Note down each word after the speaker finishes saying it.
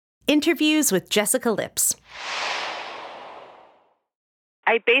Interviews with Jessica Lips.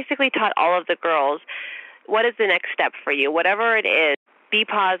 I basically taught all of the girls, what is the next step for you? Whatever it is, be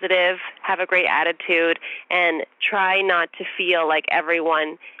positive, have a great attitude, and try not to feel like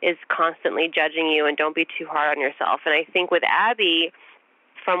everyone is constantly judging you, and don't be too hard on yourself. And I think with Abby,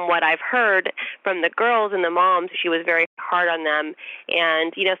 from what I've heard from the girls and the moms, she was very hard on them.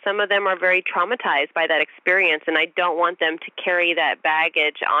 And, some of them are very traumatized by that experience, and I don't want them to carry that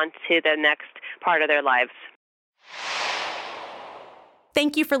baggage onto the next part of their lives.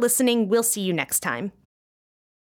 Thank you for listening. We'll see you next time.